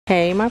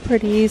Hey my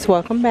pretties,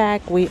 welcome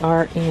back. We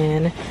are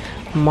in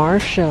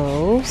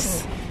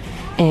Marshall's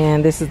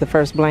and this is the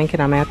first blanket.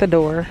 I'm at the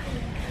door.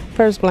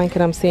 First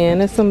blanket I'm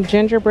seeing is some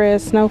gingerbread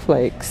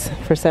snowflakes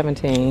for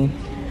 $17.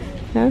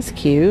 That's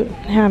cute.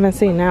 Haven't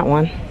seen that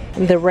one.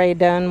 The Ray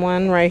Dunn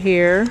one right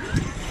here,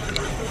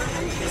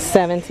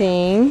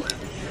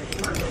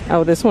 $17.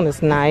 Oh, this one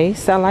is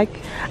nice. I like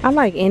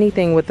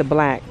anything with the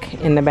black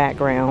in the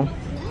background.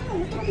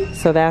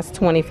 So that's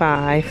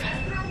 $25.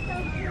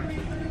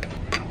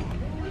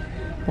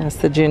 That's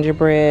the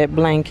gingerbread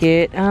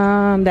blanket.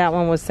 That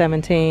one was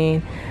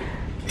 $17.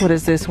 What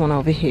is this one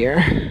over here?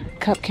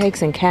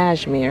 Cupcakes and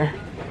cashmere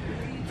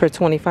for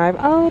 $25.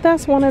 Oh,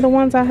 that's one of the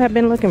ones I have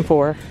been looking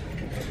for.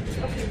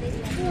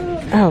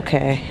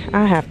 Okay,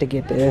 I have to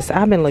get this.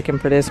 I've been looking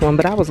for this one,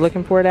 but I was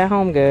looking for it at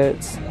Home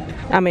Goods.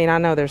 I mean, I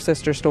know they're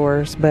sister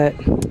stores, but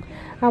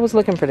I was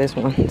looking for this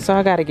one, so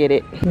I gotta get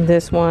it.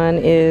 This one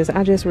is,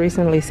 I just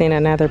recently seen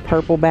another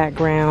purple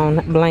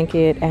background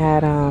blanket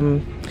at,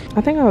 I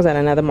think I was at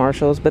another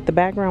Marshall's, but the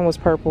background was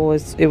purple.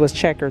 It was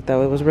checkered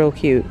though, it was real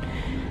cute.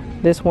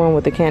 This one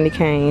with the candy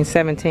cane,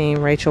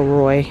 $17, Rachel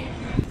Roy.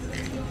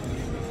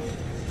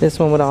 This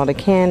one with all the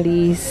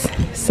candies,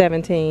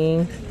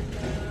 $17.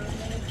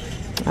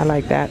 I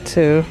like that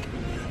too.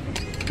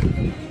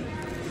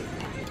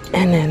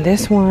 And then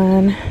this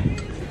one,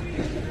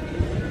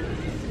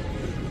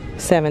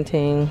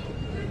 $17.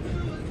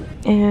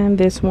 And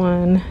this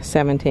one,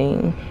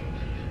 $17.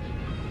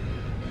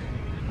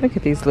 Look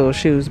at these little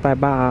shoes by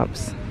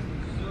Bob's.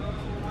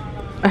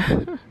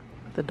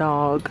 The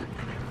dog,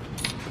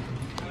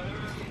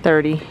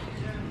 $30.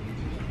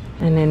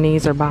 And then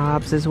these are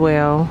Bob's as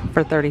well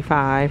for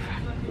 $35.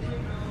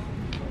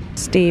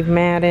 Steve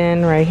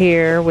Madden right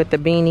here with the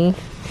beanie.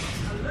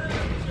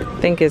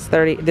 I think it's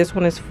 $30. This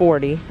one is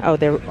 $40. Oh,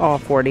 they're all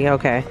 $40.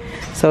 Okay.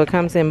 So it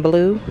comes in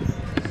blue,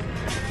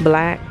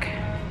 black,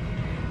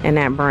 and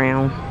that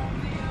brown.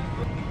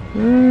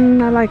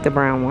 I like the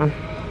brown one.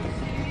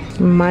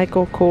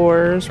 Michael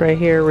Kors right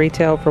here,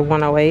 retail for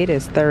 $108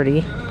 is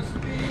 $30.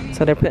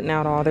 So they're putting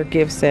out all their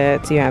gift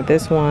sets. You have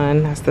this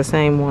one, that's the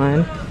same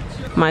one.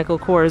 Michael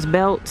Kors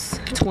belts,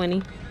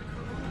 $20.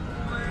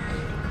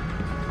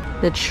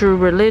 The True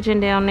Religion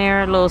down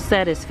there, little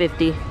set is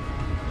 $50.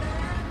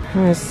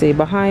 Let's see,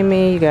 behind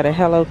me you got a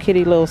Hello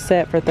Kitty little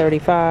set for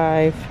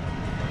 $35.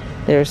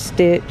 There's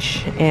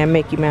Stitch and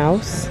Mickey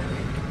Mouse.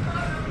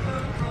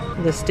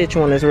 The Stitch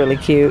one is really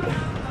cute.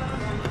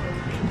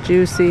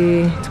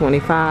 Juicy,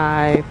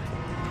 $25.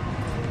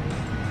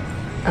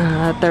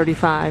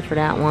 $35 for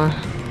that one.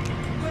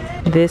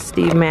 This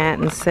Steve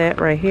Madden set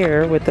right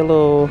here with the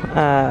little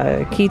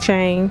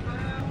keychain.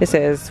 It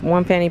says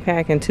 1 fanny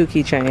pack and 2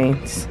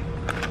 keychains.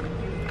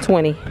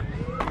 $20.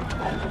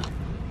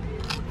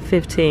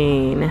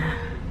 $15.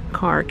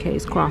 Car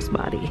case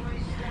crossbody.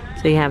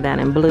 So you have that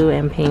in blue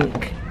and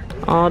pink.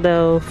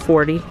 Aldo,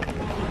 $40.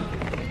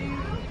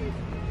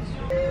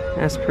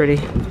 That's pretty.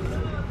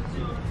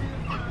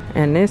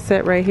 And this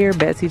set right here,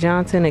 Betsy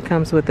Johnson, it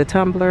comes with the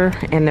tumbler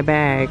and the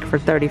bag for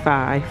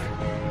 $35.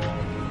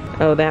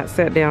 Oh, that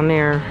set down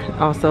there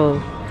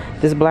also,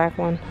 this black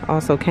one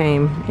also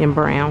came in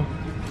brown.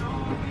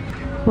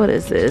 What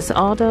is this,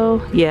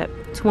 Aldo? Yep,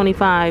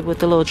 $25 with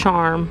the little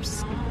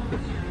charms.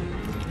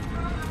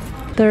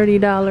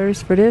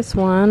 $30 for this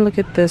one. Look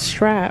at the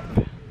strap.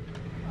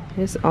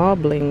 It's all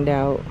blinged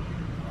out.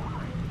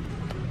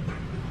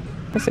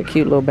 That's a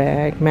cute little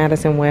bag.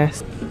 Madison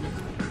West.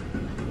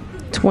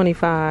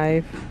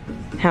 $25.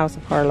 House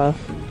of Harlow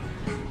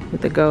with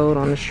the gold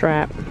on the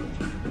strap.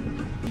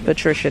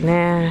 Patricia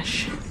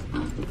Nash.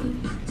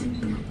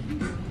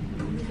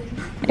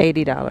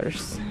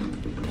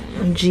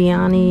 $80.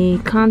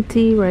 Gianni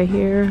Conti right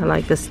here. I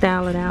like the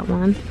style of that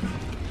one.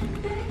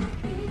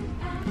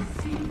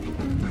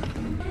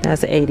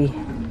 That's $80.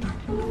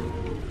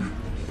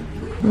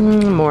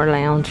 More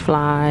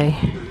Loungefly.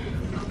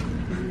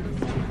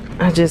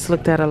 I just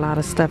looked at a lot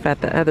of stuff at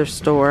the other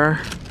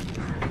store.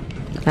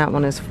 That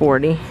one is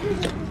 $40.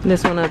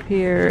 This one up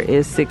here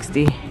is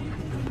 $60.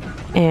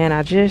 And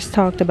I just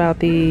talked about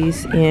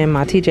these in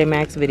my TJ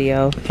Maxx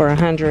video for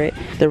 $100.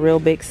 The real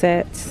big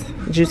sets,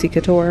 Juicy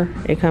Couture.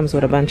 It comes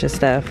with a bunch of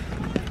stuff.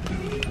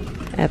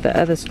 At the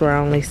other store I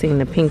only seen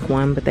the pink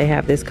one, but they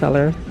have this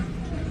color.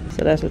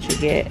 So that's what you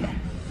get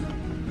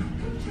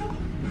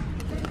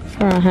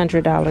for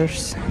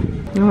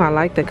 $100. Oh, I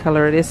like the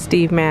color of this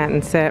Steve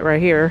Madden set right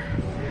here.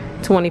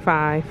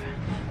 $25.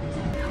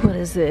 What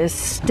is this?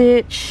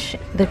 Stitch,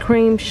 the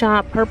Cream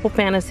Shop Purple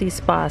Fantasy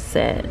Spa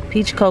set.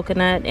 Peach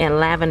coconut and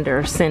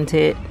lavender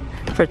scented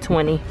for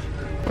 $20.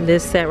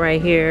 This set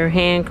right here,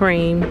 hand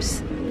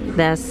creams,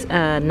 that's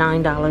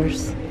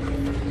 $9.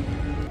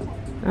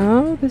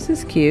 Oh, this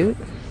is cute.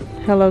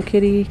 Hello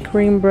Kitty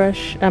cream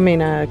brush,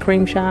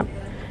 Cream Shop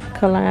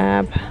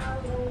collab.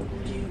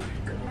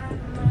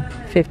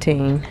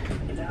 $15.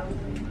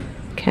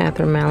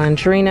 Catherine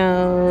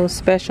Malandrino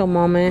Special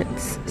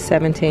Moments,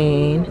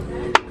 $17.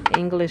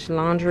 English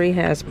Laundry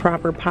has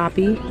Proper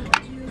Poppy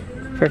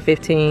for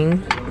 $15.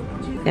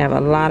 They have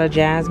a lot of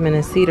jasmine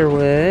and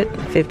cedarwood,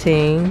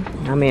 15.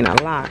 I mean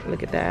a lot,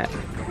 look at that.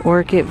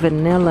 Orchid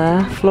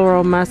Vanilla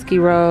Floral Musky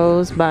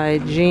Rose by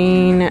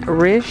Jean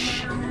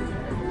Risch,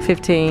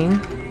 15.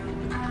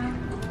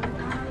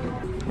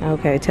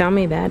 Okay, tell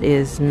me that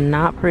is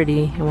not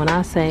pretty. And when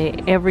I say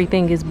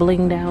everything is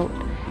blinged out,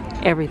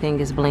 everything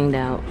is blinged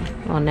out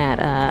on that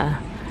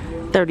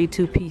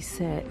 32-piece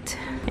set.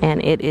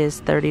 And it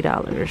is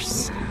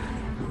 $30.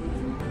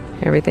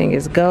 Everything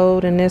is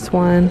gold in this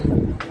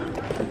one,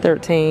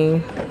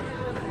 13.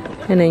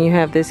 And then you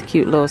have this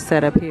cute little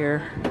setup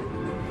here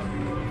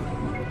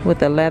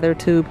with a leather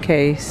tube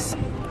case,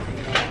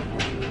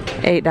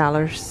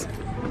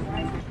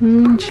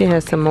 $8. She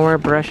has some more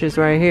brushes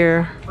right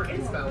here,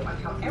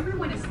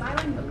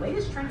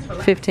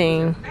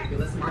 15.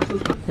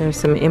 There's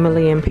some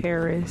Emily in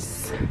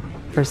Paris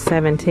for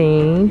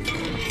 17.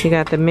 You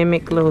got the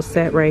Mimic little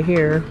set right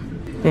here.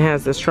 It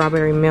has the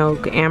strawberry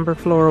milk, amber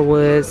floral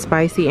wood,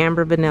 spicy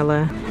amber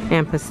vanilla,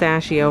 and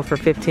pistachio for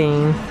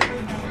 15.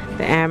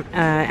 The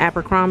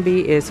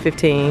Abercrombie is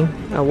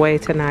 15, Away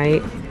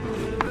Tonight.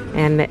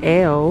 And the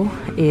L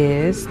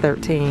is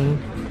 13.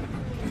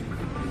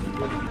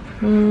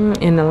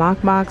 In the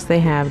lockbox, they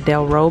have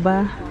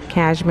Delroba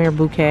Cashmere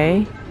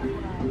Bouquet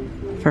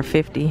for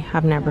 50.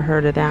 I've never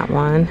heard of that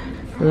one.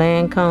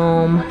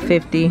 Lancome,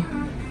 50.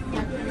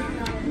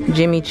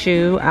 Jimmy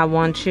Choo, I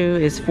Want You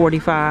is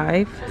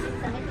 45.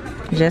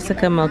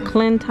 Jessica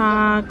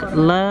McClintock,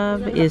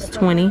 Love is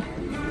 20.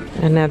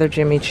 Another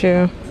Jimmy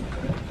Choo.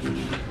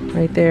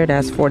 Right there,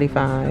 that's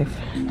 45.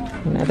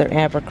 Another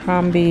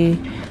Abercrombie,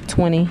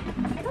 20.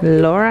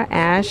 Laura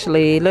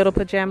Ashley, little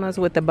pajamas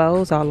with the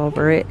bows all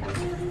over it,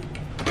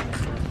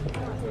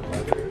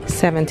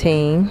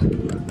 17.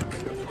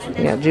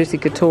 You got Juicy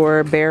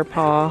Couture, Bear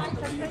Paw.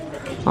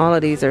 All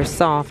of these are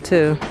soft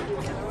too.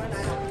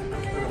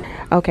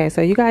 Okay,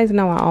 so you guys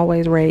know I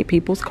always rate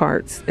people's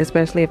carts,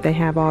 especially if they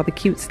have all the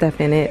cute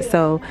stuff in it.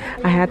 So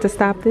I had to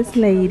stop this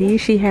lady.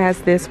 She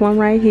has this one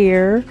right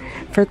here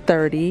for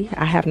 30.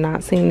 I have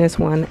not seen this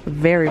one.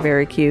 Very,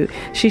 very cute.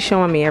 She's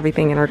showing me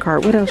everything in her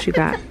cart. What else you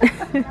got?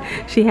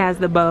 She has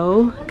the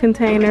bow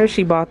container.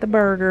 She bought the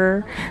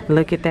burger.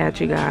 Look at that,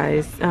 you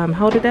guys.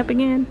 Hold it up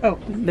again. Oh,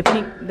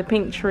 the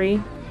pink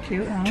tree.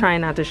 Cute, huh? Try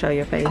not to show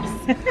your face.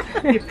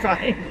 You're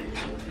fine.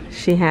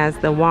 She has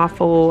the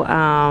waffle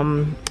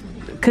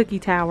cookie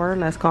tower,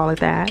 let's call it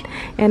that.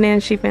 And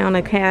then she found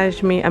a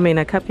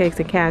cupcakes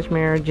and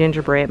cashmere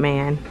gingerbread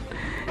man.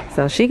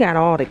 So she got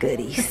all the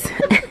goodies.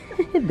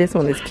 This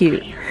one is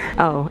cute.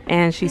 Oh,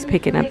 and she's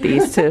picking up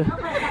these too.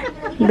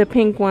 The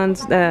pink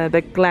ones,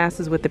 the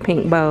glasses with the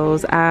pink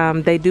bows.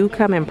 They do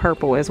come in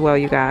purple as well,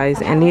 you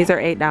guys. And these are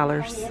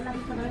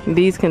 $8.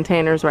 These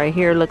containers right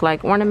here look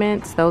like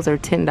ornaments. Those are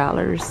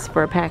 $10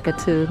 for a pack of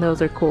 2.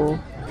 Those are cool.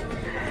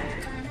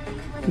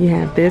 You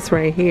have this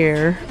right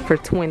here for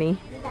 20.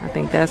 I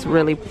think that's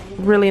really,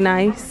 really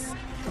nice.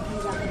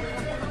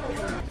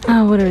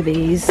 Oh, what are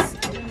these?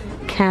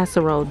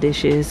 Casserole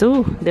dishes.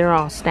 Ooh, they're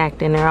all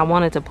stacked in there. I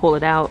wanted to pull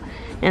it out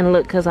and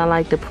look because I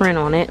like the print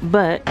on it,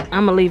 but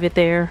I'm gonna leave it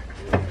there.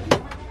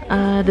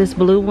 This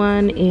blue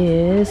one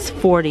is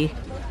 40.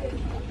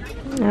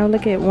 Now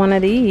look at one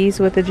of these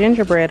with the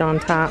gingerbread on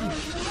top.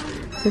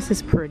 This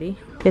is pretty.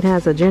 It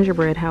has a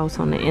gingerbread house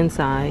on the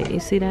inside.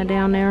 You see that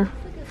down there?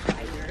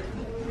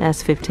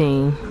 That's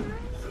 15.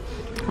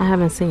 I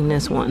haven't seen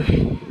this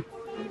one.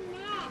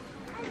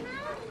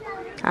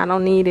 I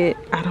don't need it.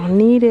 I don't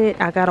need it.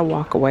 I gotta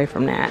walk away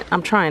from that.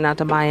 I'm trying not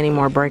to buy any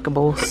more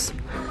breakables,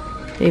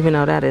 even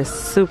though that is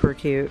super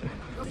cute.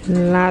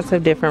 Lots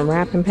of different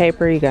wrapping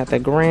paper. You got the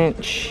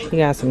Grinch. You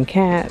got some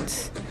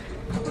cats.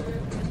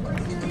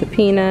 The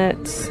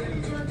Peanuts,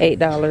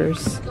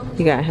 $8.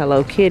 You got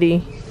Hello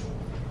Kitty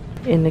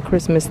in the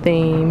Christmas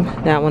theme.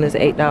 That one is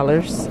 $8.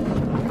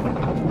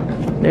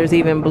 There's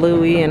even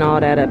Bluey and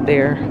all that up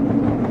there.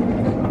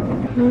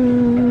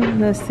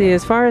 Let's see,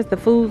 as far as the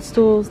food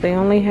stools, they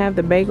only have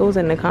the bagels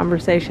and the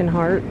conversation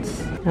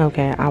hearts.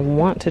 Okay, I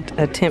want to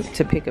attempt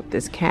to pick up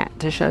this cat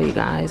to show you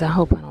guys. I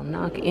hope I don't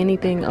knock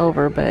anything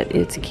over, but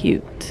it's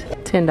cute.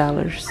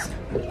 $10.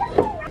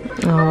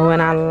 Oh,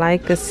 and I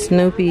like the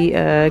Snoopy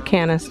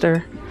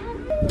canister.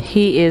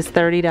 He is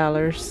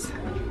 $30.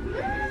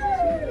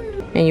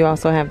 And you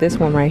also have this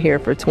one right here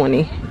for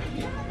 20.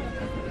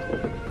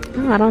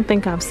 Oh, I don't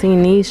think I've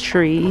seen these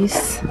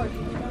trees.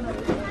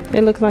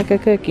 It looks like a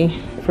cookie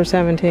for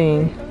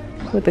 17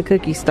 with the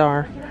cookie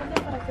star.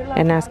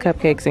 And that's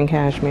cupcakes and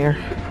cashmere.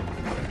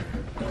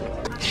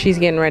 She's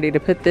getting ready to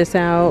put this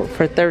out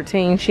for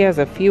 13. She has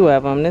a few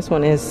of them. This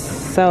one is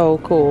so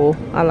cool.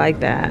 I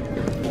like that.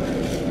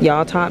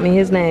 Y'all taught me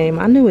his name.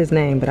 I knew his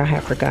name, but I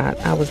have forgot.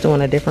 I was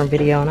doing a different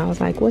video and I was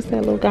like, what's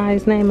that little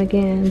guy's name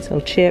again?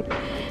 So Chip.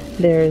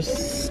 There's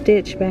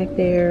Stitch back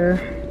there.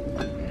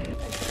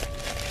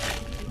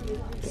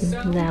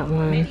 That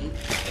one.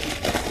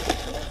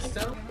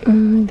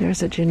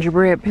 There's a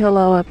gingerbread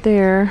pillow up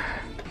there.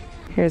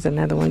 Here's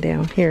another one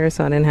down here,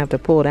 so I didn't have to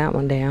pull that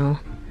one down.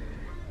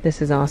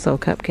 This is also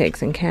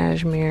cupcakes and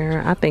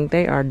cashmere. I think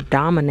they are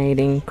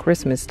dominating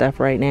Christmas stuff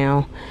right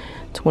now.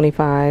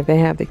 $25. They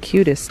have the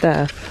cutest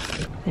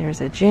stuff.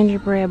 There's a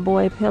gingerbread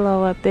boy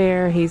pillow up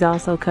there. He's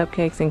also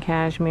cupcakes and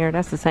cashmere.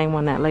 That's the same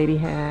one that lady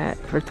had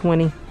for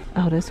 $20.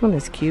 Oh, this one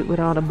is cute with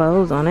all the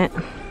bows on it.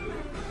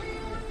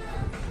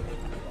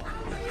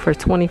 For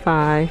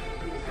 $25.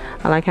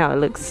 I like how it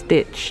looks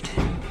stitched.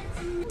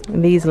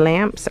 And these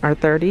lamps are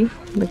 $30.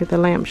 Look at the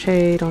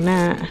lampshade on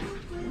that.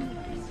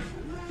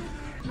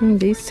 And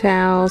these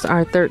towels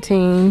are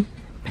 $13.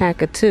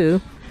 Pack of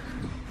 2.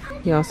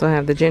 You also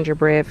have the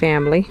gingerbread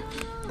family.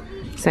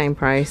 Same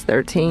price,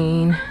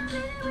 $13.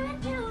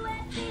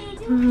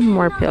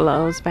 More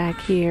pillows back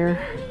here.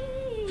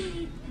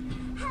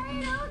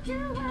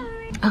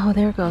 Oh,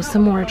 there goes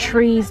some more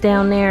trees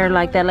down there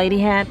like that lady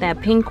had, that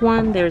pink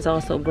one. There's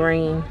also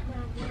green.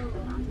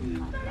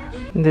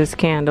 This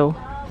candle.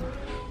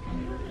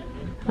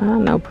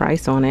 No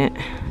price on it.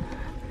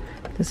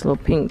 This little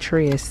pink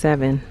tree is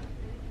 $7.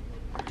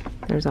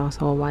 There's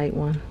also a white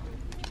one.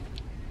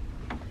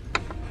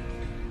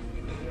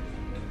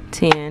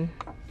 $10.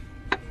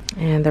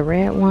 And the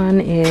red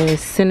one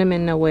is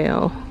Cinnamon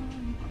Noel.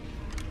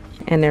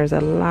 And there's a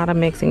lot of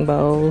mixing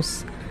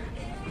bowls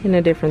in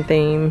the different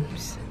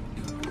themes.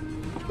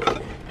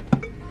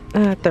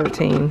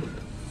 13.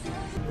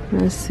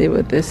 Let's see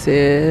what this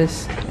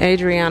is.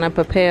 Adriana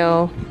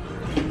Papel,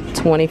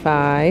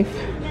 25.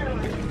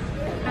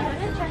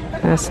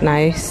 That's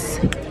nice.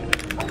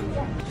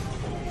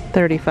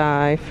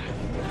 35.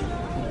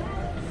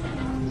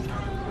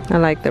 I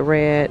like the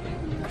red.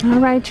 All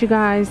right, you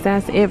guys,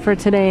 that's it for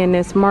today in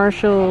this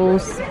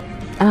Marshalls.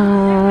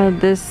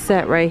 This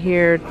set right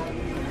here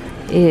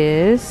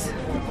is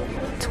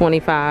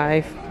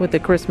 $25 with the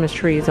Christmas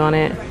trees on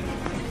it.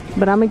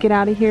 But I'm gonna get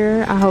out of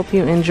here. I hope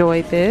you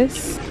enjoyed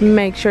this.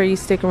 Make sure you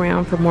stick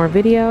around for more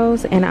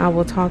videos, and I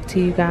will talk to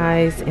you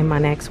guys in my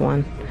next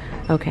one.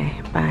 Okay,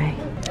 bye.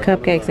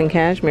 Cupcakes and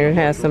Cashmere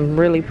has some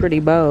really pretty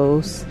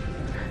bows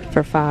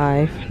for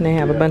 $5. They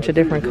have a bunch of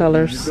different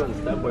colors.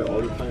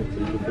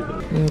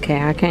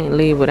 Okay, I can't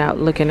leave without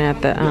looking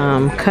at the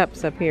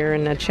cups up here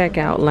in the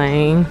checkout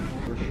lane.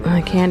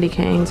 Candy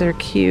canes are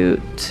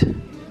cute.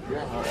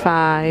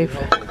 $5.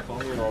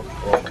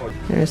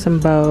 There's some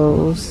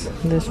bows.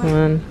 This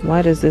one,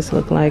 why does this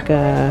look like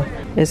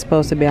it's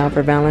supposed to be out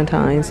for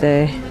Valentine's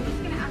Day?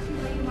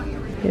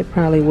 It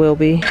probably will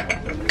be.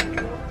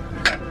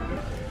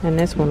 And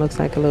this one looks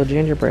like a little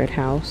gingerbread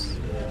house.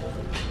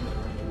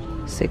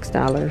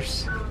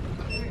 $6.